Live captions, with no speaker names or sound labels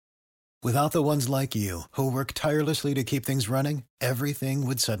Without the ones like you, who work tirelessly to keep things running, everything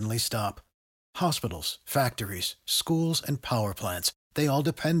would suddenly stop. Hospitals, factories, schools, and power plants, they all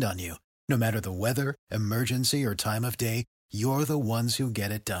depend on you. No matter the weather, emergency, or time of day, you're the ones who get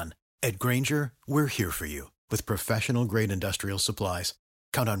it done. At Grainger, we're here for you with professional-grade industrial supplies.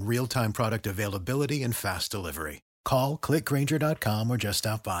 Count on real-time product availability and fast delivery. Call, clickgrainger.com, or just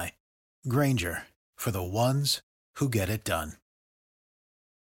stop by. Grainger, for the ones who get it done.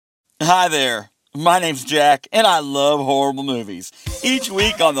 Hi there. My name's Jack, and I love horrible movies. Each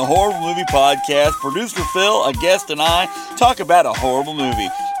week on the Horrible Movie Podcast, producer Phil, a guest, and I talk about a horrible movie.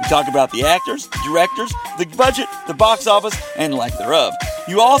 We talk about the actors, directors, the budget, the box office, and lack thereof.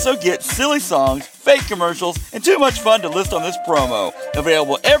 You also get silly songs, fake commercials, and too much fun to list on this promo.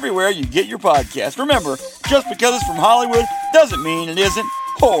 Available everywhere you get your podcast. Remember, just because it's from Hollywood doesn't mean it isn't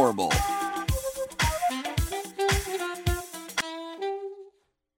horrible.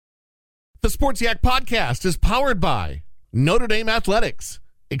 The Sports Yak Podcast is powered by Notre Dame Athletics.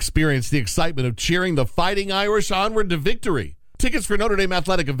 Experience the excitement of cheering the Fighting Irish onward to victory. Tickets for Notre Dame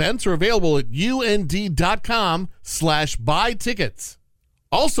athletic events are available at und.com/buy tickets.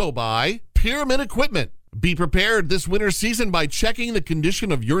 Also by Pyramid Equipment. Be prepared this winter season by checking the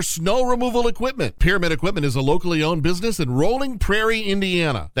condition of your snow removal equipment. Pyramid Equipment is a locally owned business in Rolling Prairie,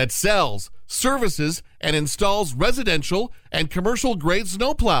 Indiana that sells, services, and installs residential and commercial grade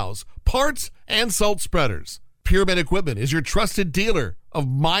snowplows, parts, and salt spreaders. Pyramid Equipment is your trusted dealer of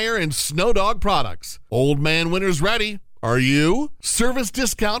Meyer and Snow Dog products. Old Man Winter's ready. Are you? Service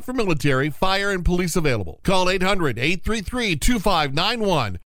discount for military, fire, and police available. Call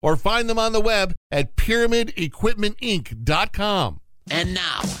 800-833-2591 or find them on the web at PyramidEquipmentInc.com. And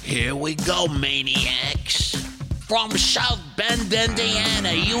now, here we go, maniacs. From South Bend,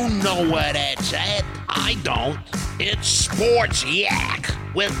 Indiana, you know where that's at. I don't. It's Sports Yak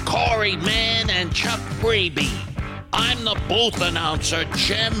with Corey Mann and Chuck Freebie. I'm the booth announcer,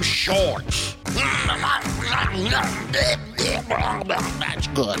 Jim Shorts. That's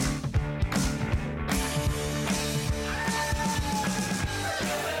good.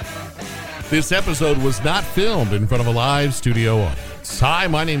 This episode was not filmed in front of a live studio audience. Hi,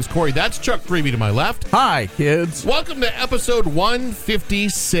 my name's Corey. That's Chuck Freebie to my left. Hi, kids. Welcome to episode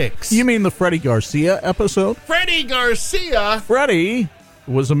 156. You mean the Freddie Garcia episode? Freddie Garcia? Freddie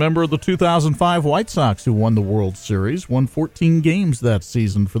was a member of the 2005 White Sox who won the World Series, won 14 games that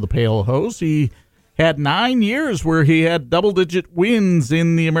season for the Pale Hose. He had 9 years where he had double-digit wins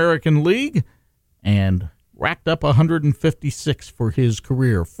in the American League and racked up 156 for his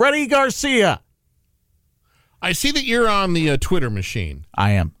career. Freddie Garcia. I see that you're on the Twitter machine.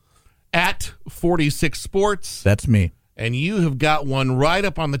 I am. At 46 Sports. That's me. And you have got one right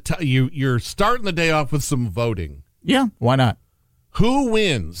up on the top. You're starting the day off with some voting. Yeah, why not? Who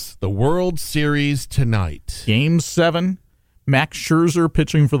wins the World Series tonight? Game 7, Max Scherzer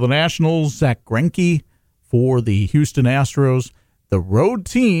pitching for the Nationals, Zach Greinke for the Houston Astros. The road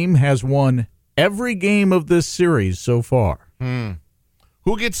team has won every game of this series so far. Who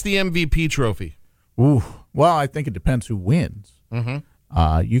gets the MVP trophy? Ooh, well, I think it depends who wins.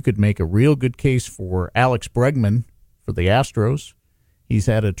 You could make a real good case for Alex Bregman for the Astros. He's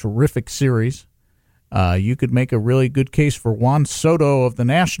had a terrific series. You could make a really good case for Juan Soto of the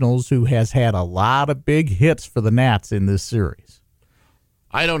Nationals, who has had a lot of big hits for the Nats in this series.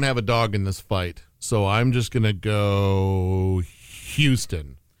 I don't have a dog in this fight, so I'm just going to go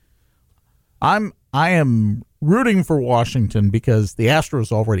Houston. I am rooting for Washington because the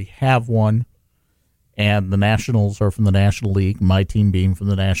Astros already have one, and the Nationals are from the National League, my team being from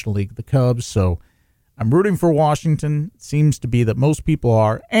the National League, the Cubs. So I'm rooting for Washington. It seems to be that most people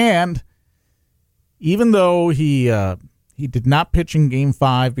are. And even though he did not pitch in Game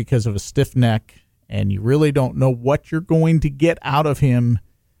 5 because of a stiff neck, and you really don't know what you're going to get out of him,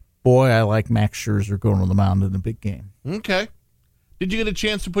 boy, I like Max Scherzer going to the mound in a big game. Okay. Did you get a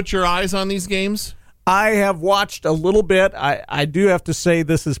chance to put your eyes on these games? I have watched a little bit. I do have to say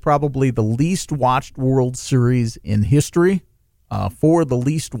this is probably the least watched World Series in history. 4 of the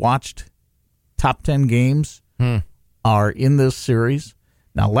least watched top 10 games are in this series.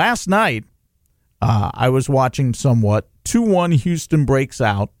 Now, last night, I was watching somewhat. 2-1 Houston breaks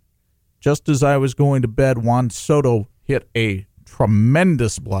out. Just as I was going to bed, Juan Soto hit a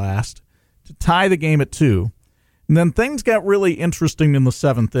tremendous blast to tie the game at 2. And then things got really interesting in the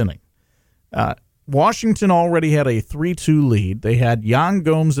 7th inning. Washington already had a 3-2 lead. They had Yan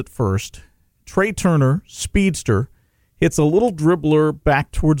Gomes at first. Trey Turner, speedster, hits a little dribbler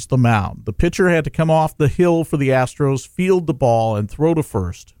back towards the mound. The pitcher had to come off the hill for the Astros, field the ball, and throw to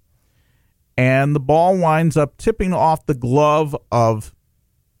first. And the ball winds up tipping off the glove of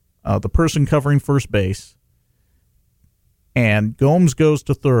the person covering first base, and Gomes goes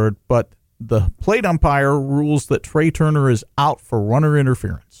to third, but the plate umpire rules that Trey Turner is out for runner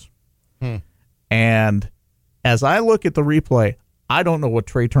interference. And as I look at the replay, I don't know what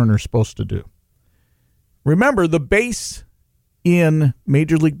Trey Turner's supposed to do. Remember, the base in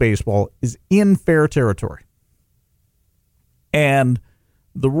Major League Baseball is in fair territory. And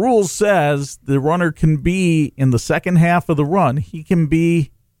the rule says the runner can be in the second half of the run. He can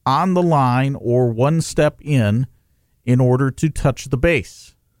be on the line or one step in order to touch the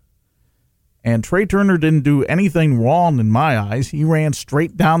base. And Trey Turner didn't do anything wrong in my eyes. He ran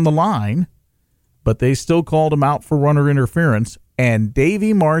straight down the line, but they still called him out for runner interference. And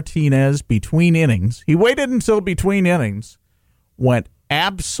Davey Martinez, between innings, he waited until between innings, went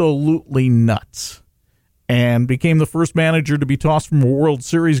absolutely nuts and became the first manager to be tossed from a World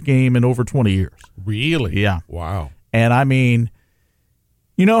Series game in over 20 years. Really? Yeah. Wow. And I mean,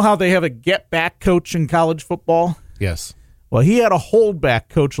 you know how they have a get-back coach in college football? Yes. Well, he had a holdback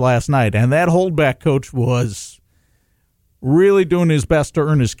coach last night, and that holdback coach was really doing his best to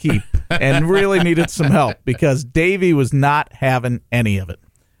earn his keep and really needed some help because Davey was not having any of it.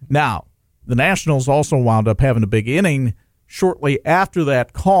 Now, the Nationals also wound up having a big inning. Shortly after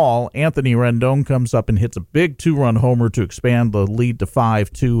that call, Anthony Rendon comes up and hits a big 2-run homer to expand the lead to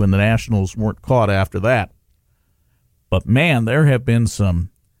 5-2, and the Nationals weren't caught after that. But, man, there have been some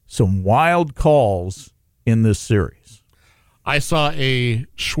wild calls in this series. I saw a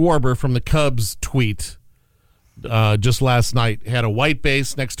Schwarber from the Cubs tweet just last night. Had a white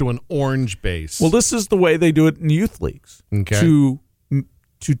base next to an orange base. Well, this is the way they do it in youth leagues. Okay.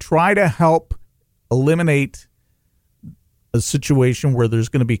 To try to help eliminate a situation where there's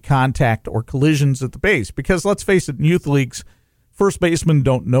going to be contact or collisions at the base. Because let's face it, in youth leagues, first basemen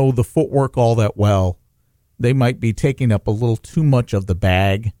don't know the footwork all that well. They might be taking up a little too much of the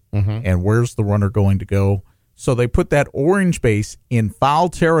bag, and where's the runner going to go? So they put that orange base in foul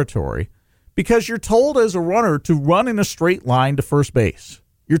territory because you're told as a runner to run in a straight line to first base.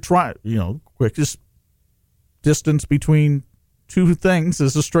 You're trying, quickest distance between two things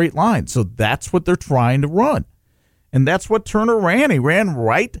is a straight line. So that's what they're trying to run. And that's what Turner ran. He ran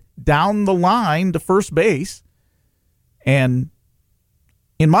right down the line to first base. And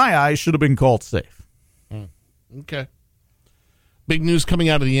in my eyes, should have been called safe. Okay. Big news coming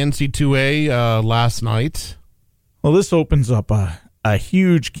out of the NC2A last night. Well, this opens up a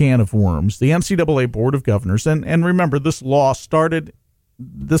huge can of worms. The NCAA Board of Governors, and remember, this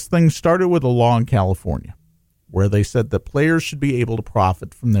thing started with a law in California where they said that players should be able to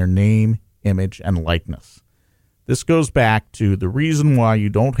profit from their name, image, and likeness. This goes back to the reason why you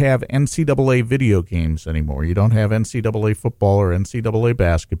don't have NCAA video games anymore. You don't have NCAA football or NCAA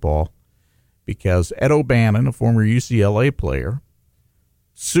basketball because Ed O'Bannon, a former UCLA player,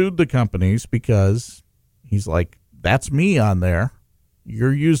 sued the companies because he's like, that's me on there.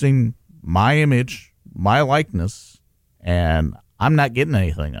 You're using my image, my likeness, and I'm not getting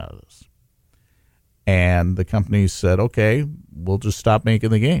anything out of this. And the companies said, okay, we'll just stop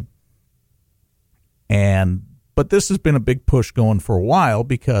making the game. But this has been a big push going for a while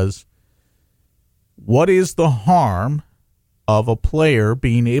because what is the harm of a player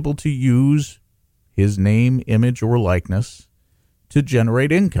being able to use his name, image, or likeness to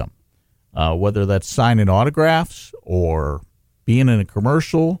generate income? Whether that's signing autographs or being in a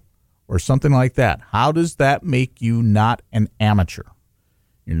commercial or something like that. How does that make you not an amateur?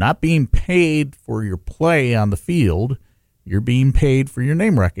 You're not being paid for your play on the field. You're being paid for your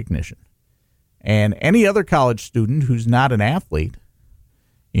name recognition. And any other college student who's not an athlete,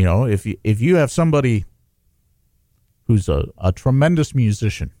 if you have somebody who's a tremendous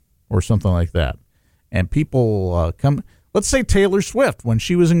musician or something like that, and people come... Let's say Taylor Swift, when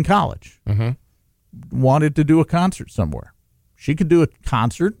she was in college, wanted to do a concert somewhere. She could do a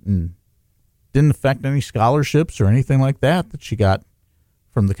concert and didn't affect any scholarships or anything like that she got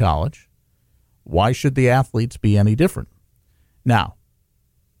from the college. Why should the athletes be any different? Now,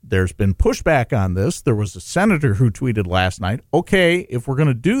 there's been pushback on this. There was a senator who tweeted last night, okay, if we're going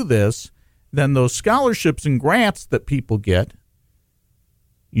to do this, then those scholarships and grants that people get,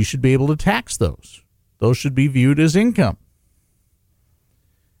 you should be able to tax those. Those should be viewed as income.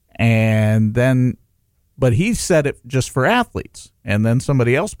 But he said it just for athletes. And then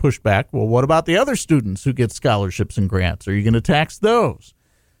somebody else pushed back, well, what about the other students who get scholarships and grants? Are you going to tax those?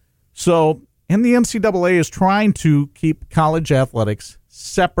 So, and the NCAA is trying to keep college athletics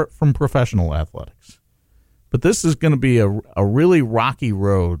separate from professional athletics. But this is going to be a really rocky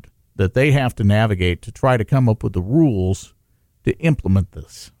road that they have to navigate to try to come up with the rules to implement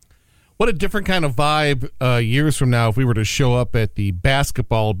this. What a different kind of vibe years from now if we were to show up at the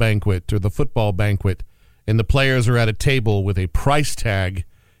basketball banquet or the football banquet and the players are at a table with a price tag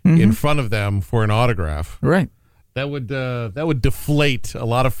in front of them for an autograph. Right. That would deflate a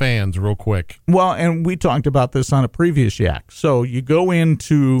lot of fans real quick. Well, and we talked about this on a previous Yak. So you go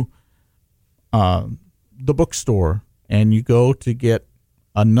into the bookstore and you go to get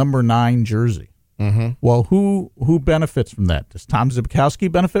a number 9 jersey. Mm-hmm. Well, who benefits from that? Does Tom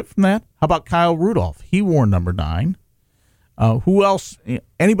Zbikowski benefit from that? How about Kyle Rudolph? He wore number 9. Who else?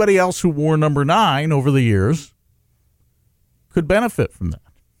 Anybody else who wore number 9 over the years could benefit from that.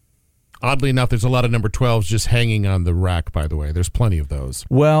 Oddly enough, there's a lot of number 12s just hanging on the rack, by the way. There's plenty of those.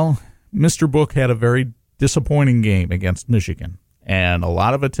 Well, Mr. Book had a very disappointing game against Michigan, and a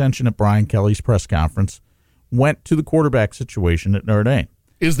lot of attention at Brian Kelly's press conference went to the quarterback situation at Notre Dame.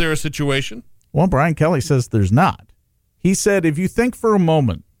 Is there a situation? Well, Brian Kelly says there's not. He said, if you think for a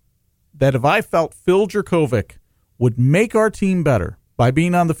moment that if I felt Phil Jurkovec would make our team better by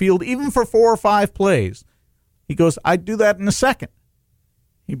being on the field even for 4 or 5 plays, he goes, I'd do that in a second.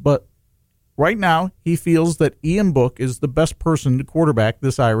 But right now, he feels that Ian Book is the best person to quarterback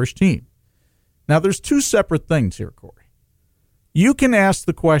this Irish team. Now, there's 2 separate things here, Corey. You can ask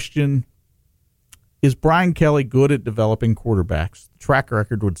the question, is Brian Kelly good at developing quarterbacks? The track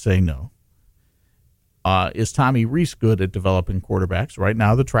record would say no. Is Tommy Rees good at developing quarterbacks? Right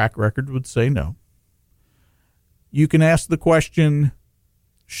now, the track record would say no. You can ask the question,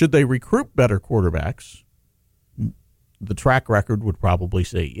 should they recruit better quarterbacks? The track record would probably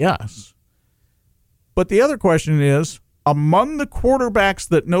say yes. But the other question is, among the quarterbacks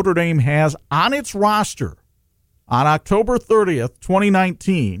that Notre Dame has on its roster on October 30th,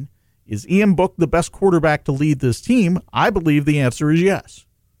 2019, is Ian Book the best quarterback to lead this team? I believe the answer is yes.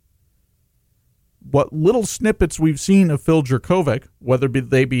 What little snippets we've seen of Phil Jurkovec, whether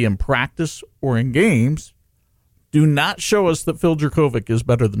they be in practice or in games, do not show us that Phil Jurkovec is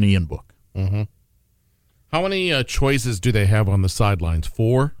better than Ian Book. Mm-hmm. How many choices do they have on the sidelines?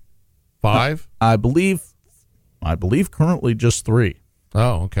 4? 5? I believe currently just 3.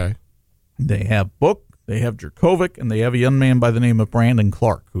 Oh, okay. They have Book, they have Jurkovec, and they have a young man by the name of Brandon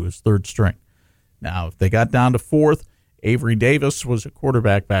Clark, who is 3rd string. Now, if they got down to 4th, Avery Davis was a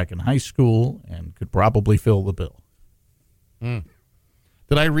quarterback back in high school and could probably fill the bill.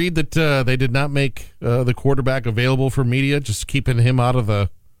 Did I read that they did not make the quarterback available for media, just keeping him out of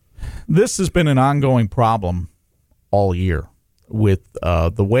the... This has been an ongoing problem all year with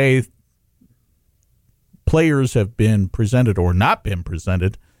the way players have been presented or not been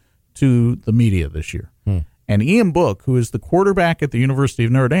presented to the media this year. And Ian Book, who is the quarterback at the University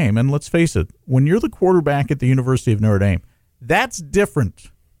of Notre Dame, and let's face it, when you're the quarterback at the University of Notre Dame, that's different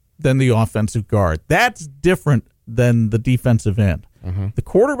than the offensive guard. That's different than the defensive end. Mm-hmm. The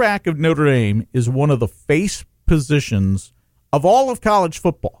quarterback of Notre Dame is one of the face positions of all of college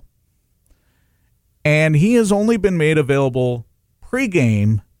football. And he has only been made available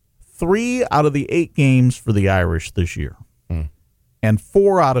pregame 3 out of the 8 games for the Irish this year, and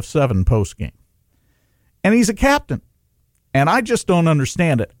 4 out of 7 postgame. And he's a captain, and I just don't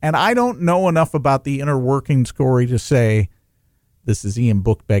understand it. And I don't know enough about the inner workings, Corey, to say this is Ian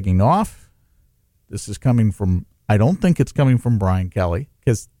Book begging off. This is coming from, I don't think it's coming from Brian Kelly,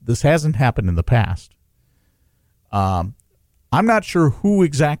 because this hasn't happened in the past. I'm not sure who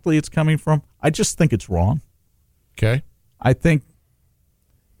exactly it's coming from. I just think it's wrong. Okay. I think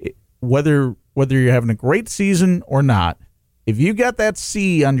whether you're having a great season or not, if you got that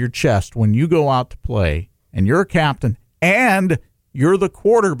C on your chest when you go out to play and you're a captain and you're the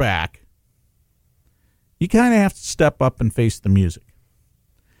quarterback, you kind of have to step up and face the music.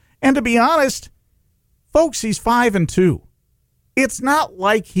 And to be honest, folks, he's 5-2. It's not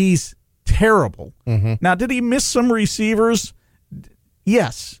like he's terrible. Mm-hmm. Now, did he miss some receivers?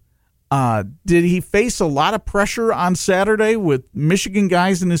 Yes. Did he face a lot of pressure on Saturday with Michigan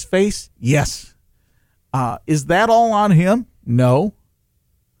guys in his face? Yes. Is that all on him? No.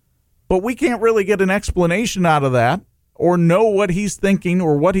 But we can't really get an explanation out of that or know what he's thinking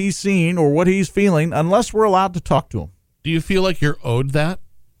or what he's seeing or what he's feeling unless we're allowed to talk to him. Do you feel like you're owed that?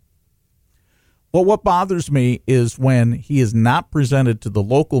 Well, what bothers me is when he is not presented to the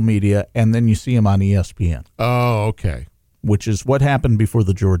local media and then you see him on ESPN. Oh, okay. Which is what happened before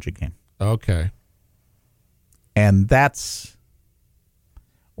the Georgia game. Okay. And that's,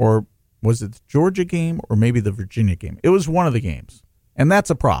 or was it the Georgia game or maybe the Virginia game? It was one of the games. And that's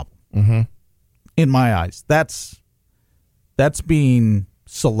a problem. Mm-hmm. In my eyes. That's being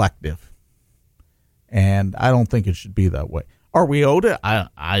selective. And I don't think it should be that way. Are we owed it?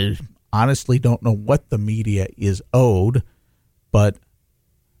 I honestly don't know what the media is owed, but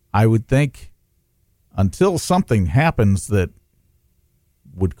I would think until something happens that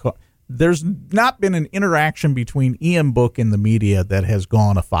would there's not been an interaction between Ian Book and the media that has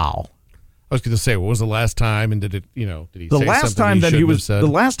gone afoul. I was going to say, what was the last time, and did he The say last something time he that shouldn't have said? the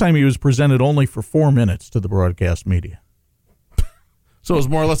last time he was presented only for 4 minutes to the broadcast media. So it was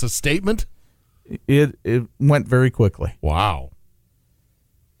more or less a statement? It went very quickly. Wow.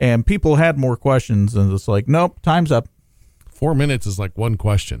 And people had more questions, and it's like, nope, time's up. 4 minutes is like one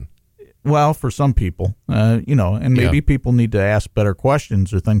question. Well, for some people, and maybe people need to ask better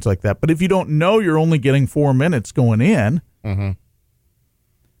questions or things like that. But if you don't know you're only getting 4 minutes going in. Mm-hmm.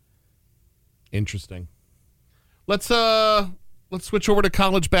 Interesting. Let's switch over to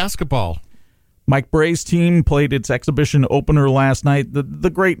college basketball. Mike Bray's team played its exhibition opener last night.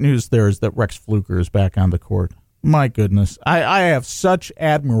 The great news there is that Rex Fluker is back on the court. My goodness. I have such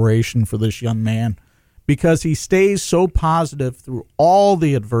admiration for this young man because he stays so positive through all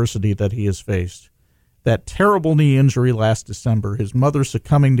the adversity that he has faced. That terrible knee injury last December, his mother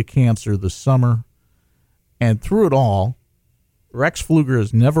succumbing to cancer this summer, and through it all, Rex Fluker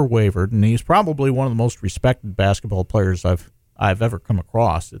has never wavered, and he's probably one of the most respected basketball players I've ever come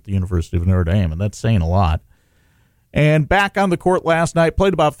across at the University of Notre Dame, and that's saying a lot. And back on the court last night,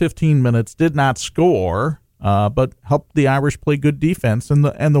 played about 15 minutes, did not score, but helped the Irish play good defense. And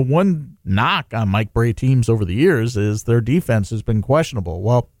the one knock on Mike Bray teams over the years is their defense has been questionable.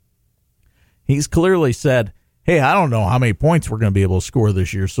 Well, he's clearly said, hey, I don't know how many points we're going to be able to score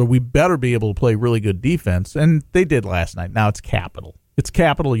this year, so we better be able to play really good defense. And they did last night. Now it's Capital. It's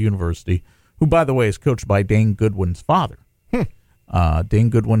Capital University, who, by the way, is coached by Dane Goodwin's father. Dane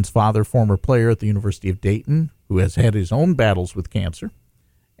Goodwin's father, former player at the University of Dayton, who has had his own battles with cancer.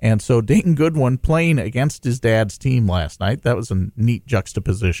 And so Dayton Goodwin playing against his dad's team last night. That was a neat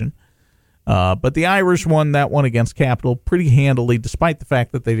juxtaposition. But the Irish won that one against Capital pretty handily, despite the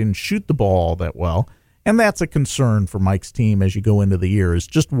fact that they didn't shoot the ball all that well. And that's a concern for Mike's team as you go into the year, is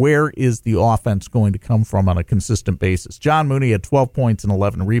just where is the offense going to come from on a consistent basis. John Mooney had 12 points and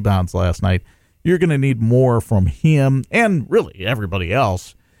 11 rebounds last night. You're going to need more from him and really everybody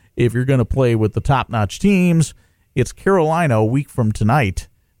else if you're going to play with the top-notch teams. It's Carolina a week from tonight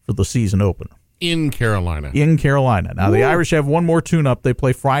for the season opener. In Carolina. Now, the Irish have one more tune-up. They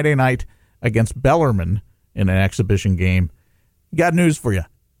play Friday night against Bellarmine in an exhibition game. Got news for you.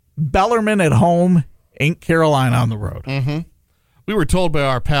 Bellarmine at home ain't Carolina on the road. Mm-hmm. We were told by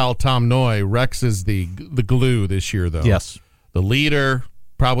our pal Tom Noy, Rex is the glue this year, though. Yes. The leader,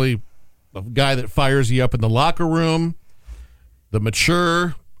 probably the guy that fires you up in the locker room, the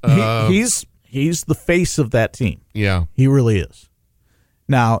mature. He's the face of that team. Yeah. He really is.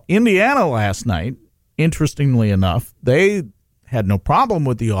 Now, Indiana last night, interestingly enough, they had no problem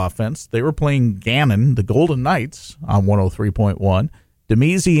with the offense. They were playing Gannon, the Golden Knights, on 103.1.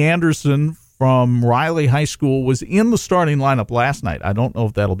 Demezi Anderson from Riley High School was in the starting lineup last night. I don't know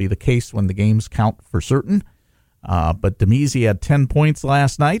if that'll be the case when the games count for certain. But Demezi had 10 points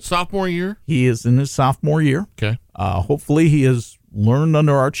last night. Sophomore year? He is in his sophomore year. Okay. Hopefully he has learned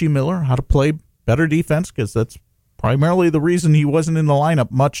under Archie Miller how to play better defense, because that's primarily the reason he wasn't in the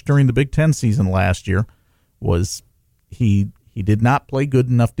lineup much during the Big Ten season last year, was he did not play good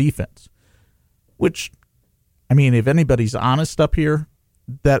enough defense. Which, I mean, if anybody's honest up here,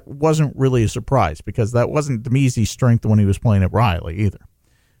 that wasn't really a surprise, because that wasn't Demezi's strength when he was playing at Riley either.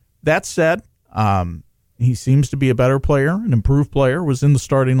 That said, he seems to be a better player, an improved player, was in the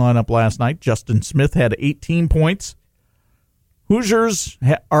starting lineup last night. Justin Smith had 18 points. Hoosiers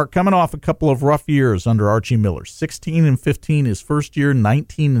are coming off a couple of rough years under Archie Miller. 16-15 his first year,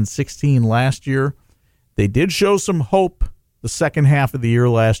 19-16 last year. They did show some hope the second half of the year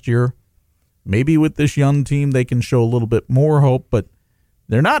last year. Maybe with this young team they can show a little bit more hope, but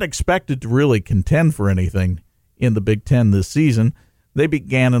they're not expected to really contend for anything in the Big Ten this season. They beat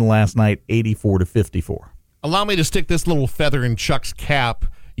Gannon last night 84-54. Allow me to stick this little feather in Chuck's cap.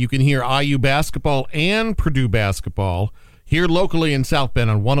 You can hear IU basketball and Purdue basketball here locally in South Bend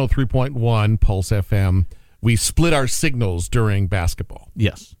on 103.1 Pulse FM. We split our signals during basketball.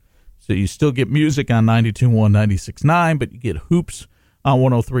 Yes. So you still get music on 92.1, 96.9, but you get hoops on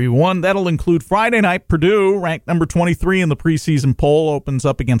 103.1. That'll include Friday night. Purdue, ranked number 23 in the preseason poll, opens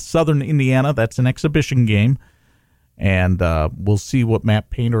up against Southern Indiana. That's an exhibition game. And we'll see what Matt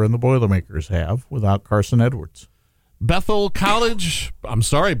Painter and the Boilermakers have without Carson Edwards. Bethel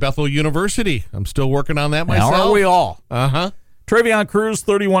University. I'm still working on that myself. How are we all? Uh-huh. Travion Cruz,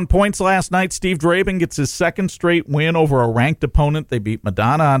 31 points last night. Steve Draben gets his second straight win over a ranked opponent. They beat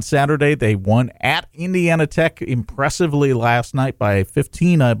Madonna on Saturday. They won at Indiana Tech impressively last night by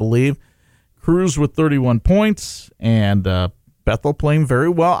 15, I believe. Cruz with 31 points, and Bethel playing very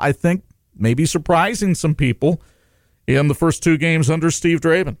well. I think maybe surprising some people in the first 2 games under Steve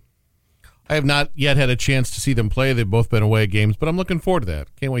Draven. I have not yet had a chance to see them play. They've both been away games, but I'm looking forward to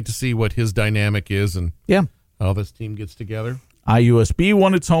that. Can't wait to see what his dynamic is and how this team gets together. IUSB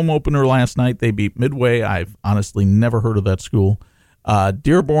won its home opener last night. They beat Midway. I've honestly never heard of that school.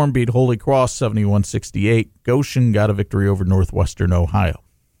 Dearborn beat Holy Cross 71-68. Goshen got a victory over Northwestern Ohio.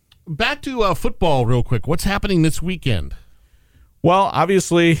 Back to football real quick. What's happening this weekend? Well,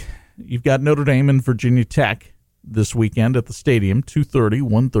 obviously, you've got Notre Dame and Virginia Tech this weekend at the stadium, 2:30,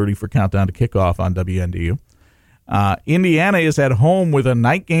 1:30 for countdown to kickoff on WNDU. Indiana is at home with a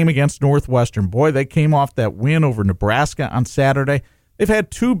night game against Northwestern. Boy, they came off that win over Nebraska on Saturday. They've had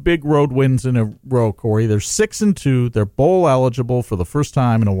 2 big road wins in a row, Corey. They're 6-2. They're bowl eligible for the first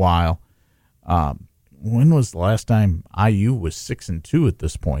time in a while. When was the last time IU was 6-2 at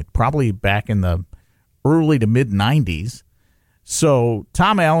this point? Probably back in the early to mid-90s. So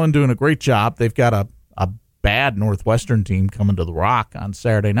Tom Allen doing a great job. They've got a bad Northwestern team coming to the Rock on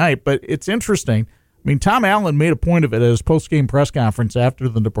Saturday night. But it's interesting. I mean, Tom Allen made a point of it at his post-game press conference after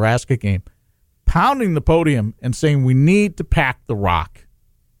the Nebraska game, pounding the podium and saying we need to pack the Rock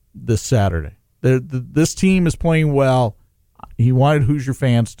this Saturday. This team is playing well. He wanted Hoosier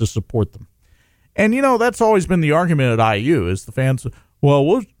fans to support them. And, you know, that's always been the argument at IU is the fans,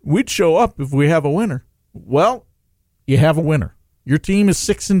 well, we'd show up if we have a winner. Well, you have a winner. Your team is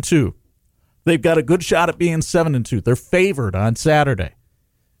 6-2. They've got a good shot at being 7-2. They're favored on Saturday.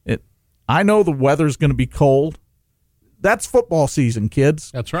 I know the weather's going to be cold. That's football season,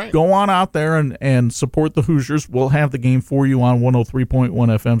 kids. That's right. Go on out there and support the Hoosiers. We'll have the game for you on 103.1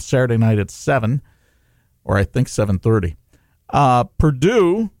 FM Saturday night at 7, or I think 7:30.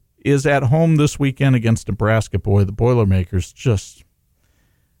 Purdue is at home this weekend against Nebraska. Boy, the Boilermakers just...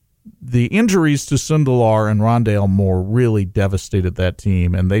 The injuries to Sundelar and Rondale Moore really devastated that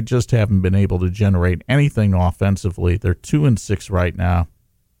team, and they just haven't been able to generate anything offensively. They're 2-6 right now.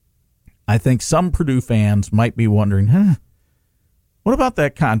 I think some Purdue fans might be wondering, what about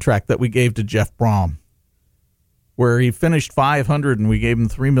that contract that we gave to Jeff Brom, where he finished .500 and we gave him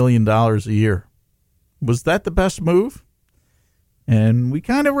 $3 million a year? Was that the best move? And we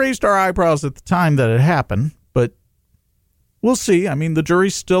kind of raised our eyebrows at the time that it happened, but we'll see. I mean, the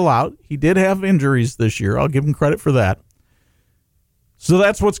jury's still out. He did have injuries this year. I'll give him credit for that. So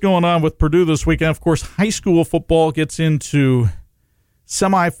that's what's going on with Purdue this weekend. Of course, high school football gets into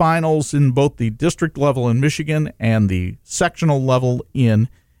semifinals in both the district level in Michigan and the sectional level in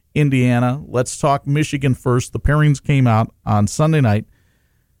Indiana. Let's talk Michigan first. The pairings came out on Sunday night.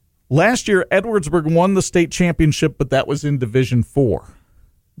 Last year, Edwardsburg won the state championship, but that was in Division 4.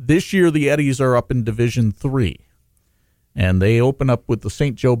 This year, the Eddies are up in Division 3. And they open up with the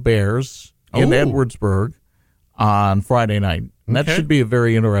St. Joe Bears in Edwardsburg on Friday night. And that should be a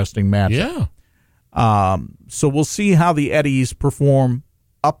very interesting matchup. Yeah. So we'll see how the Eddies perform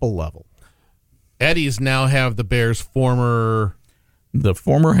up a level. Eddies now have the Bears' former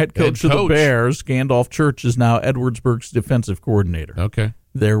head coach of the Bears, Gandalf Church, is now Edwardsburg's defensive coordinator. Okay.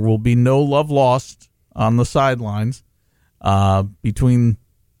 There will be no love lost on the sidelines between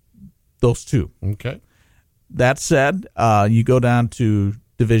those two. Okay. That said, you go down to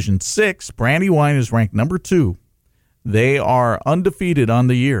Division 6. Brandywine is ranked number 2. They are undefeated on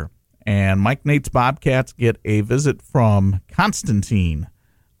the year. And Mike Nate's Bobcats get a visit from Constantine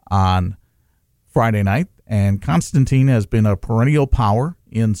on Friday night. And Constantine has been a perennial power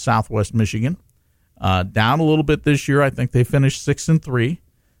in Southwest Michigan. Down a little bit this year. I think they finished 6-3.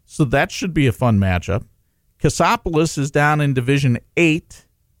 So that should be a fun matchup. Cassopolis is down in Division 8.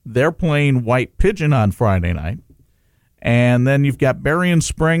 They're playing White Pigeon on Friday night. And then you've got Berrien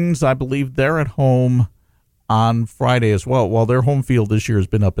Springs. I believe they're at home on Friday as well. Well, their home field this year has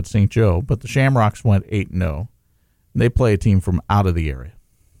been up at St. Joe, but the Shamrocks went 8-0. They play a team from out of the area.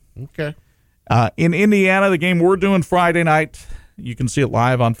 Okay. In Indiana, the game we're doing Friday night, you can see it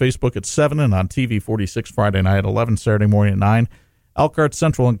live on Facebook at 7 and on TV 46 Friday night at 11, Saturday morning at 9. Elkhart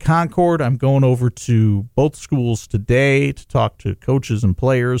Central and Concord. I'm going over to both schools today to talk to coaches and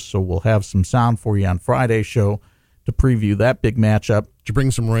players, so we'll have some sound for you on Friday's show to preview that big matchup. Did you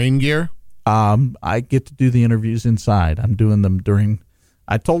bring some rain gear? I get to do the interviews inside. I'm doing them during...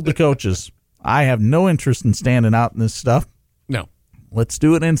 I told the coaches, I have no interest in standing out in this stuff. No. Let's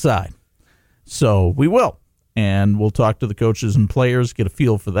do it inside. So we will, and we'll talk to the coaches and players, get a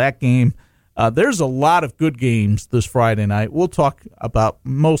feel for that game. There's a lot of good games this Friday night. We'll talk about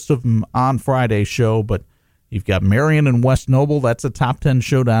most of them on Friday's show, but you've got Marion and West Noble. That's a top 10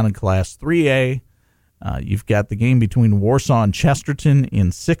 showdown in Class 3A. You've got the game between Warsaw and Chesterton in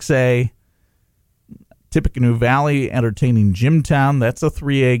 6A. Tippecanoe Valley entertaining Jimtown. That's a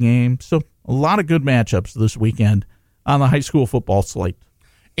 3A game. So a lot of good matchups this weekend on the high school football slate.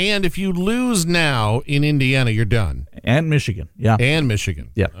 And if you lose now in Indiana, you're done. And Michigan, yeah. And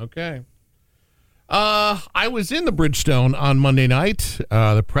Michigan. Yeah. Okay. I was in the Bridgestone on Monday night.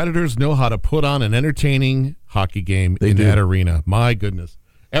 The Predators know how to put on an entertaining hockey game in that arena. My goodness.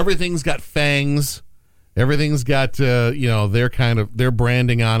 Everything's got fangs. Everything's got, their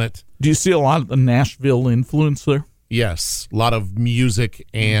branding on it. Do you see a lot of the Nashville influence there? Yes. A lot of music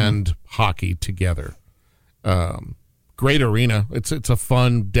and hockey together. Great arena. It's a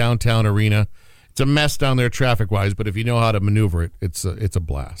fun downtown arena. It's a mess down there traffic-wise, but if you know how to maneuver it, it's a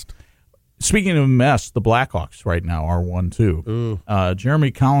blast. Speaking of mess, the Blackhawks right now are 1-2.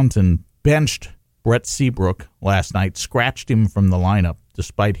 Jeremy Collinton benched Brett Seabrook last night, scratched him from the lineup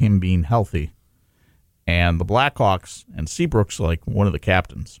despite him being healthy. And the Blackhawks, and Seabrook's like one of the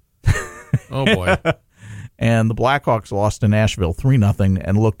captains. Oh, boy. And the Blackhawks lost to Nashville 3-0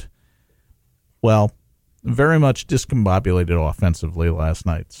 and looked, well, very much discombobulated offensively last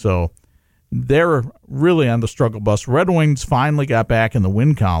night. So they're really on the struggle bus. Red Wings finally got back in the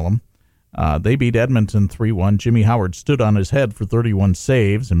win column. They beat Edmonton 3-1. Jimmy Howard stood on his head for 31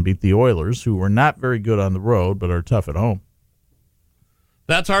 saves and beat the Oilers, who were not very good on the road but are tough at home.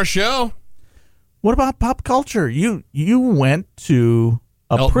 That's our show. What about pop culture? You went to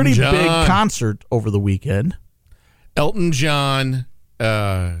a Elton pretty John. big concert over the weekend. Elton John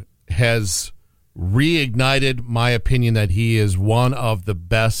has reignited my opinion that he is one of the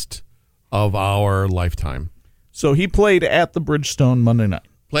best of our lifetime. So he played at the Bridgestone Monday night.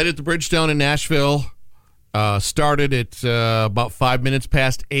 Played at the Bridgestone in Nashville. Started at about 5 minutes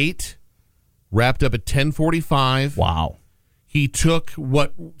past 8. Wrapped up at 10:45. Wow. He took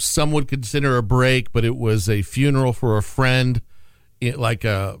what some would consider a break, but it was a funeral for a friend, like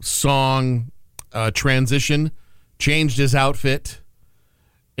a song transition. Changed his outfit,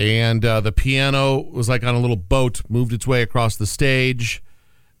 and the piano was like on a little boat, moved its way across the stage.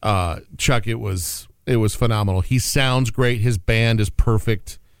 Chuck, it was phenomenal. He sounds great. His band is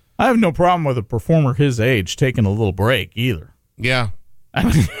perfect. I have no problem with a performer his age taking a little break either. Yeah. I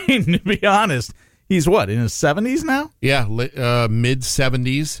mean, to be honest, he's what, in his 70s now? Yeah,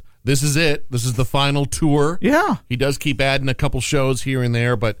 mid-70s. This is it. This is the final tour. Yeah. He does keep adding a couple shows here and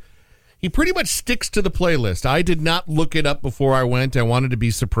there, but he pretty much sticks to the playlist. I did not look it up before I went. I wanted to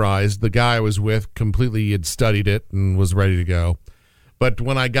be surprised. The guy I was with completely had studied it and was ready to go. But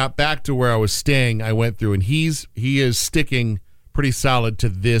when I got back to where I was staying, I went through, and he is sticking pretty solid to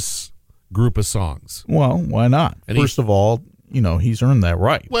this group of songs. Well, why not? And First of all, he's earned that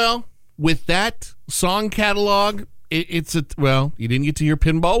right. Well, with that song catalog, you didn't get to hear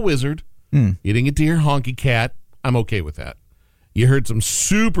Pinball Wizard. You didn't get to hear Honky Cat. I'm okay with that. You heard some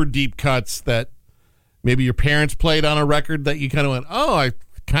super deep cuts that maybe your parents played on a record that you kind of went, oh, I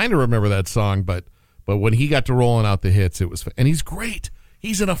kind of remember that song, but when he got to rolling out the hits, it was, and he's great.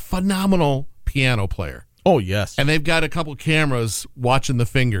 He's a phenomenal piano player. Oh, yes. And they've got a couple cameras watching the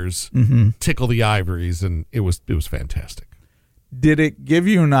fingers tickle the ivories, and it was fantastic. Did it give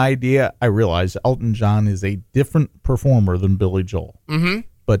you an idea? I realize Elton John is a different performer than Billy Joel. Mm-hmm.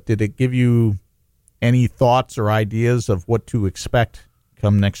 But did it give you any thoughts or ideas of what to expect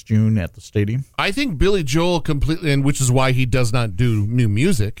come next June at the stadium? I think Billy Joel completely, and which is why he does not do new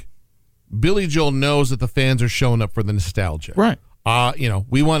music. Billy Joel knows that the fans are showing up for the nostalgia. Right.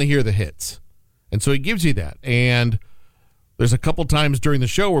 We want to hear the hits. And so he gives you that. And there's a couple times during the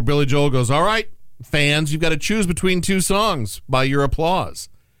show where Billy Joel goes, all right, fans, you've got to choose between two songs by your applause.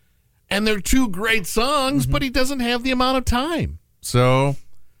 And they're two great songs, but he doesn't have the amount of time. So,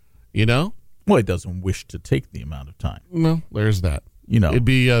 Well, he doesn't wish to take the amount of time. No, there's that. It'd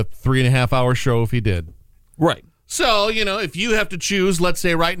be a 3.5-hour show if he did. Right. So, if you have to choose, let's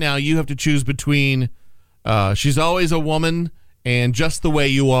say right now, you have to choose between She's Always a Woman and Just the Way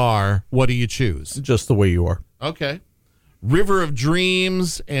You Are, what do you choose? Just the Way You Are. Okay. River of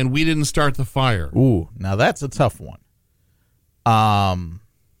Dreams and We Didn't Start the Fire. Ooh, now that's a tough one.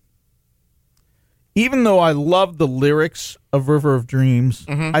 Even though I love the lyrics of River of Dreams,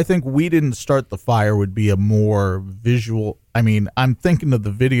 I think We Didn't Start the Fire would be a more visual. I mean, I'm thinking of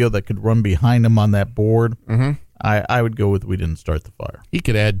the video that could run behind him on that board. I would go with We Didn't Start the Fire. He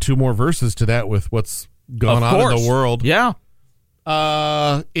could add 2 more verses to that with what's going on in the world. Yeah.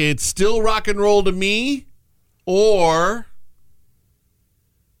 It's Still Rock and Roll to Me or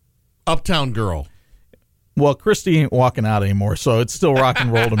Uptown Girl. Well, Christy ain't walking out anymore, so it's still rock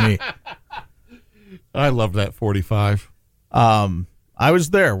and roll to me. I love that 45. I was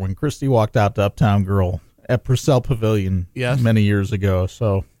there when Christy walked out to Uptown Girl at Purcell Pavilion many years ago,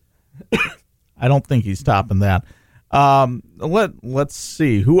 so I don't think he's topping that. Let's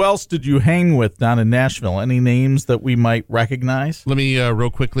see. Who else did you hang with down in Nashville? Any names that we might recognize? Let me real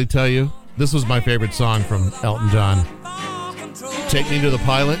quickly tell you, this was my favorite song from Elton John. Take Me to the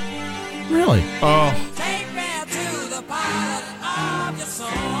Pilot. Really? Oh.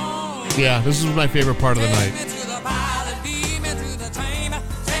 Yeah, this is my favorite part of the night.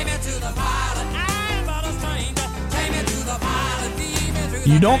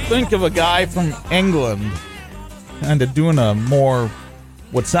 You don't think of a guy from England kind of doing a more,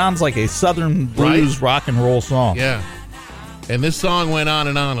 what sounds like a Southern blues rock and roll song. Yeah. And this song went on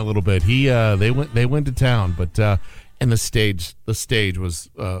and on a little bit. They went to town, but and the stage was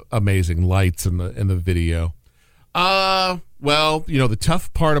amazing. Lights in the video. Well, you know, the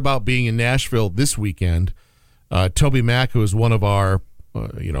tough part about being in Nashville this weekend, Toby Mac, who is one of our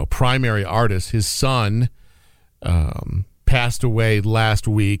primary artists, his son passed away last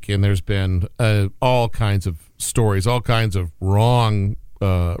week, and there's been all kinds of stories, all kinds of wrong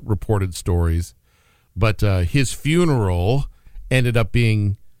reported stories. But his funeral ended up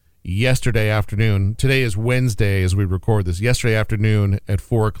being yesterday afternoon. Today is Wednesday as we record this. Yesterday afternoon at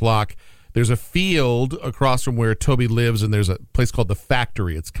 4:00. There's a field across from where Toby lives, and there's a place called The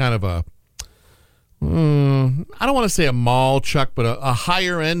Factory. It's kind of a, I don't want to say a mall, Chuck, but a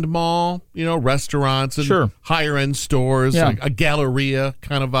higher-end mall, you know, restaurants and higher-end stores, like a Galleria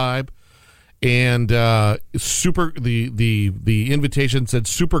kind of vibe. And the invitation said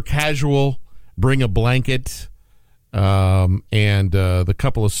super casual, bring a blanket. And the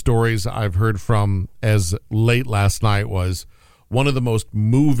couple of stories I've heard from as late last night was one of the most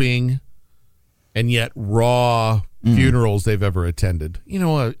moving and yet raw funerals they've ever attended. You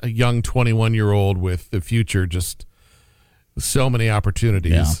know, a young 21-year-old with the future, just so many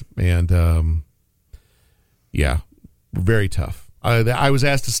opportunities. Yeah. And, very tough. I was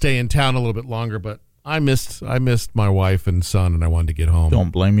asked to stay in town a little bit longer, but I missed my wife and son, and I wanted to get home.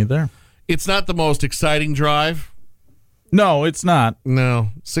 Don't blame you there. It's not the most exciting drive. No, it's not.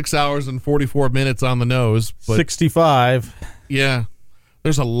 No, 6 hours and 44 minutes on the nose. But 65. Yeah.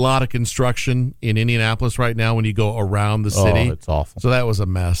 There's a lot of construction in Indianapolis right now when you go around the city. Oh, it's awful. So that was a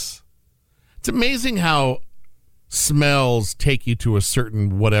mess. It's amazing how smells take you to a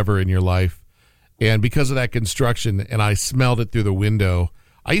certain whatever in your life. And because of that construction, and I smelled it through the window.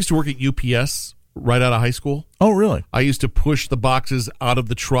 I used to work at UPS right out of high school. Oh, really? I used to push the boxes out of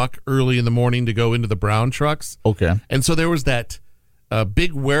the truck early in the morning to go into the brown trucks. Okay. And so there was that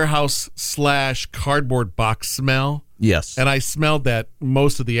big warehouse / cardboard box smell. Yes. And I smelled that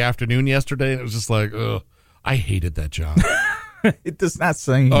most of the afternoon yesterday, and it was just like, ugh, I hated that job. It does not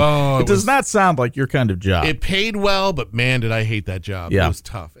sound. It does not sound like your kind of job. It paid well, but man, did I hate that job. Yeah. It was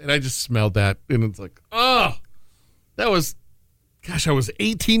tough. And I just smelled that, and it's like, oh, that was, gosh, I was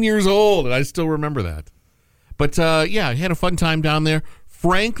 18 years old, and I still remember that. But, I had a fun time down there.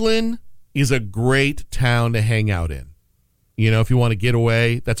 Franklin is a great town to hang out in. You know, if you want to get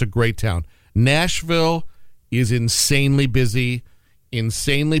away, that's a great town. Nashville is insanely busy,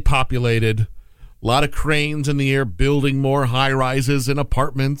 insanely populated, a lot of cranes in the air building more high-rises and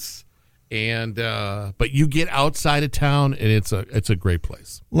apartments, and but you get outside of town, and it's a great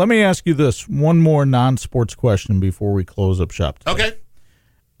place. Let me ask you this, one more non-sports question before we close up shop today.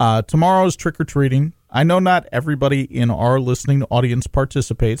 Okay. Tomorrow's trick-or-treating. I know not everybody in our listening audience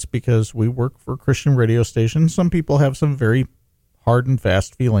participates because we work for a Christian radio station. Some people have some very hard and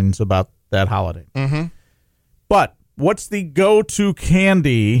fast feelings about that holiday. Mm-hmm. But what's the go-to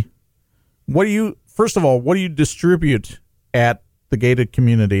candy? First of all, what do you distribute at the gated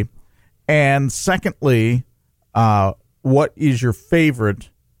community? And secondly, what is your favorite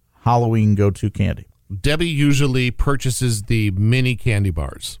Halloween go-to candy? Debbie usually purchases the mini candy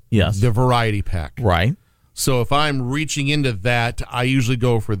bars. Yes. The variety pack. Right. So if I'm reaching into that, I usually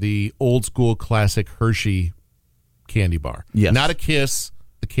go for the old school classic Hershey candy bar. Yes. Not a Kiss,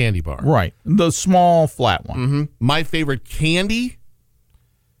 the candy bar. Right. The small flat one. Mm-hmm. My favorite candy,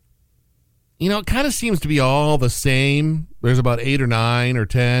 you know, it kind of seems to be all the same. There's about 8 or 9 or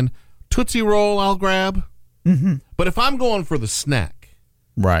 10. Tootsie Roll I'll grab. Mm-hmm. But if I'm going for the snack,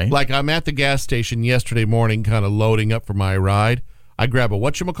 right, like I'm at the gas station yesterday morning kind of loading up for my ride, I grab a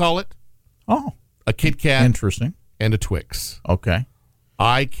whatchamacallit, a Kit Kat, interesting, and a Twix. Okay.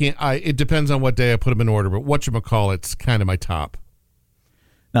 It depends on what day I put them in order, but whatchamacallit's kind of my top.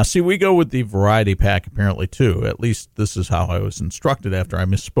 Now, see, we go with the variety pack apparently, too. At least this is how I was instructed after I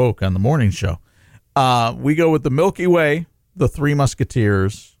misspoke on the morning show. We go with the Milky Way, the Three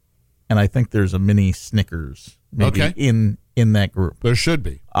Musketeers, and I think there's a mini Snickers maybe in that group. There should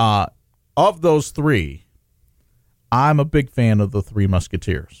be. Of those three, I'm a big fan of the Three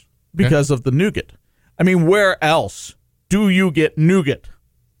Musketeers. because of the nougat. I mean, where else do you get nougat?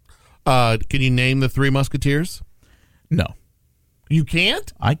 Can you name the Three Musketeers? No. You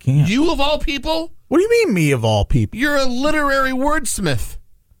can't? I can't. You of all people? What do you mean, me of all people? You're a literary wordsmith.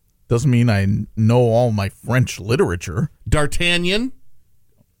 Doesn't mean I know all my French literature. D'Artagnan?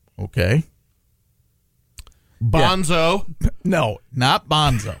 Okay. Bonzo? Yeah. No, not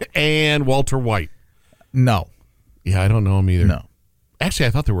Bonzo. And Walter White? No. Yeah, I don't know him either. No. Actually, I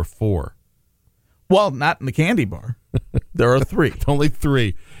thought there were 4. Well, not in the candy bar. There are 3. Only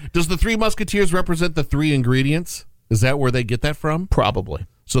 3. Does the Three Musketeers represent the 3 ingredients? Is that where they get that from? Probably.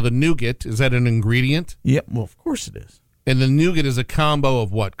 So the nougat, is that an ingredient? Yep, well, of course it is. And the nougat is a combo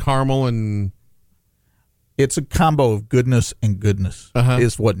of what? Caramel and... It's a combo of goodness and goodness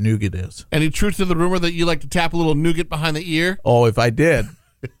is what nougat is. Any truth to the rumor that you like to tap a little nougat behind the ear? Oh, if I did,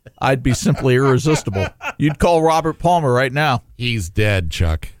 I'd be simply irresistible. You'd call Robert Palmer right now. He's dead,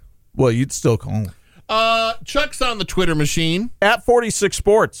 Chuck. Well, you'd still call him. Chuck's on the Twitter machine. At 46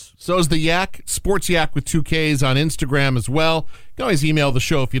 Sports. So is the Yak, Sports Yak with 2 Ks on Instagram as well. You can always email the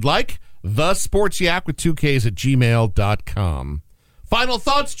show if you'd like. The Sports Yak with 2 Ks at gmail.com. Final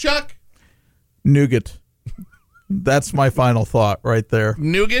thoughts, Chuck? Nougat. That's my final thought right there.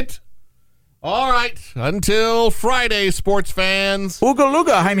 Nougat? All right. Until Friday, sports fans. Ooga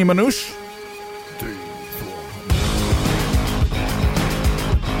looga, Heini Manouche.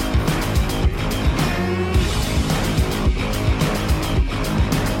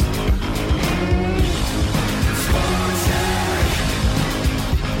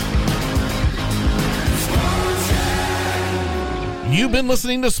 You've been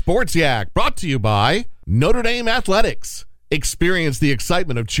listening to Sports Yak, brought to you by Notre Dame Athletics. Experience the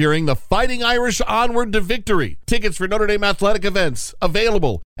excitement of cheering the Fighting Irish onward to victory. Tickets for Notre Dame athletic events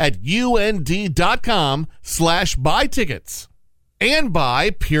available at und.com/buy tickets. And by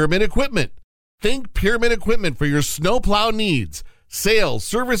Pyramid Equipment. Think Pyramid Equipment for your snowplow needs, sales,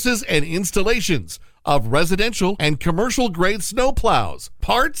 services, and installations of residential and commercial grade snowplows,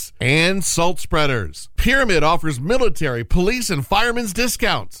 parts, and salt spreaders. Pyramid offers military, police, and firemen's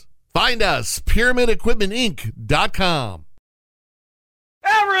discounts. Find us, PyramidEquipmentInc.com.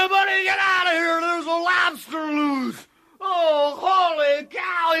 Everybody get out of here! There's a lobster loose! Oh, holy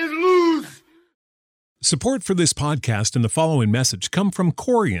cow, he's loose! Support for this podcast and the following message come from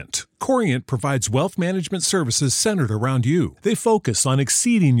Corient. Corient provides wealth management services centered around you. They focus on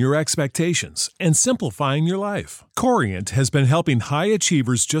exceeding your expectations and simplifying your life. Corient has been helping high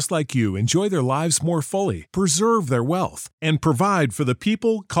achievers just like you enjoy their lives more fully, preserve their wealth, and provide for the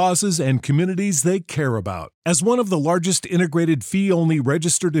people, causes, and communities they care about. As one of the largest integrated fee-only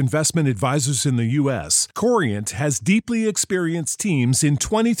registered investment advisors in the U.S., Corient has deeply experienced teams in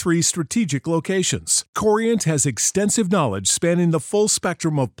 23 strategic locations. Corient has extensive knowledge spanning the full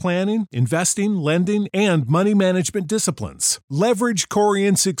spectrum of planning, investing, lending, and money management disciplines. Leverage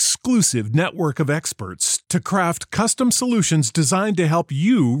Corient's exclusive network of experts to craft custom solutions designed to help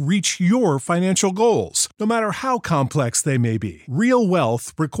you reach your financial goals, no matter how complex they may be. Real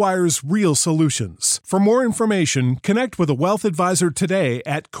wealth requires real solutions. For more information, connect with a wealth advisor today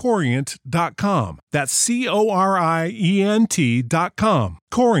at Corient.com. That's Corient.com.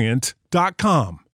 Corient.com.